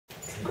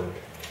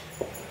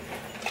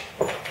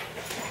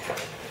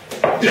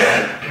Lie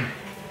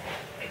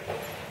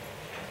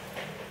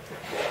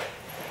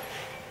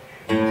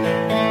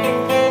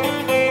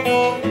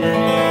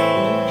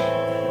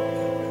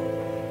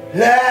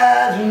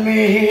to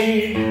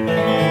me,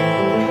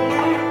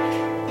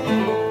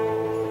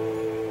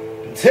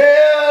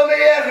 tell me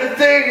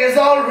everything is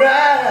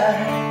alright.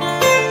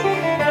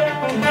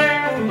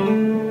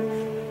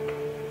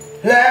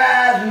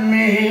 Lie to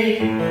me,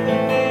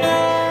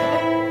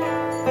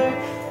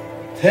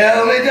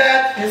 tell me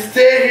that you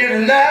stay here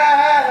tonight.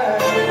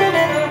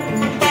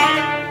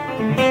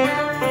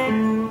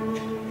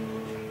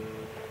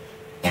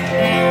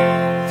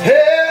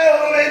 Tell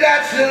me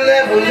that you'll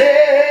never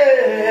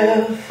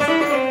live.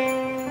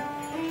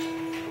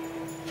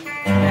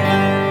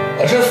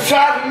 I just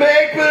try to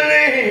make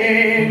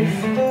believe.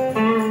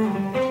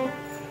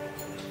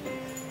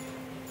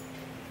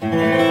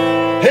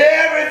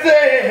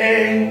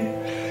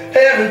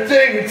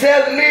 Everything you're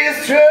telling me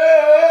is true.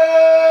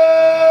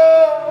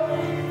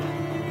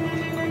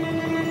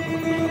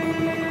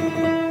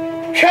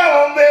 Come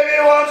on, baby,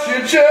 won't you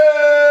just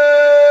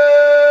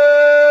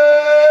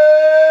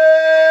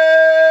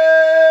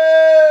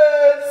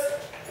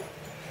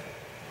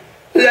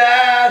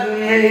lie to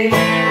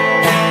me?